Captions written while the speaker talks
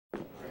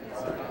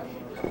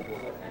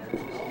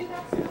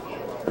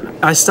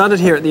I started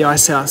here at the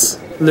Icehouse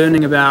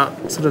learning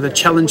about sort of the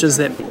challenges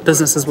that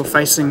businesses were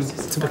facing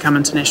to become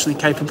internationally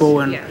capable,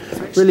 and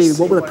really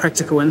what were the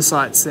practical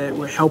insights that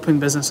were helping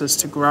businesses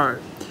to grow.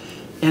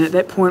 And at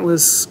that point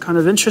was kind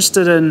of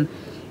interested in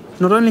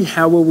not only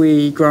how were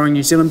we growing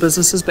New Zealand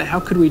businesses, but how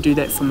could we do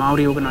that for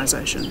Māori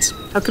organisations?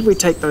 How could we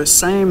take those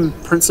same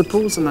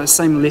principles and those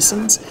same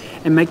lessons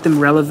and make them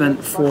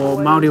relevant for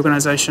Māori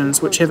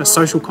organisations which have a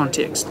social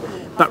context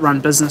but run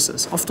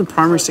businesses, often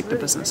primary sector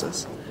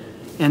businesses?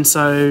 And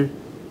so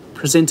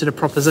presented a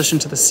proposition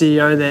to the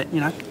CEO that,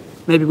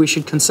 maybe we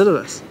should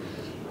consider this.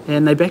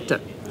 And they backed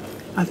it.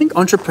 I think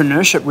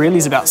entrepreneurship really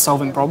is about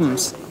solving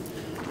problems.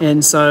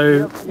 And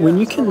so when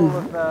you can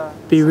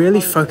be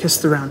really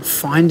focused around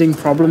finding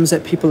problems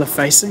that people are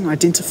facing,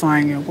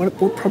 identifying what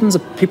problems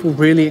are people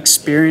really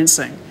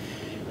experiencing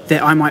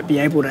that I might be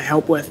able to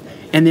help with,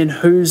 and then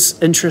who's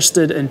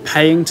interested in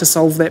paying to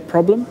solve that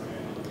problem,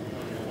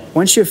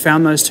 once you've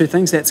found those two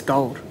things, that's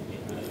gold.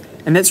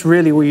 And that's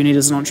really all you need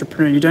as an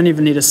entrepreneur. You don't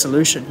even need a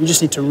solution. You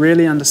just need to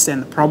really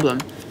understand the problem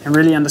and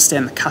really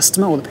understand the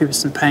customer or the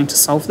person paying to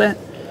solve that.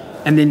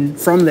 And then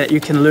from that, you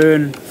can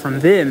learn from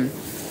them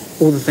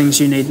all the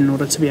things you need in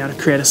order to be able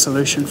to create a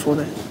solution for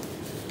that.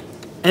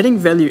 Adding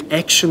value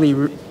actually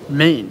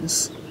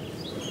means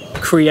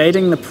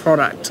creating the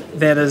product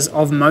that is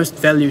of most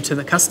value to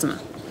the customer.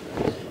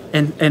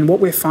 And what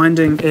we're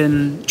finding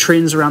in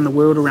trends around the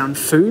world around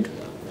food,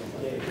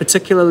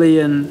 particularly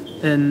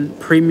in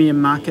premium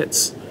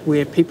markets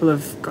where people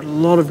have got a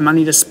lot of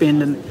money to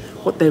spend, and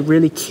what they're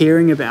really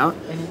caring about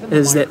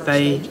is that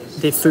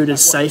their food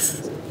is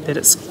safe, that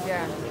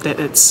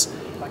it's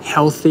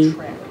healthy,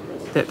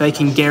 that they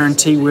can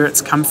guarantee where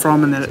it's come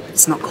from and that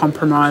it's not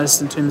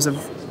compromised in terms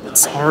of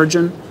its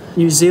origin.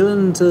 New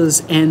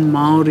Zealanders and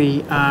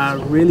Māori are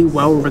really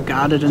well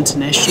regarded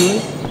internationally,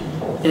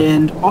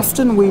 and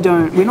often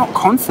we're not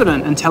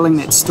confident in telling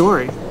that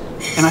story.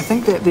 And I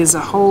think that there's a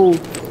whole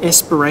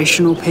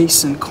aspirational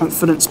piece and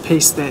confidence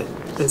piece that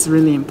is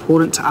really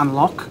important to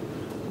unlock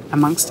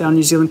amongst our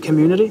New Zealand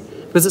community,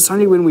 because it's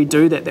only when we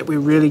do that that we're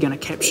really going to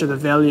capture the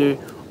value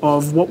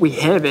of what we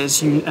have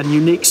as a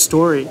unique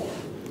story.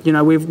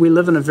 We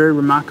live in a very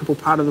remarkable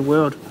part of the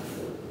world,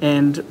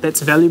 and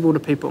that's valuable to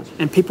people.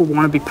 And people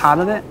want to be part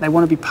of that. They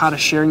want to be part of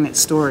sharing that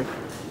story.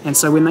 And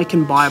so when they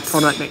can buy a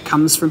product that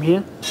comes from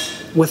here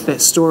with that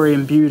story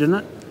imbued in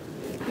it,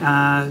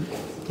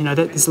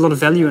 there's a lot of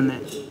value in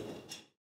that.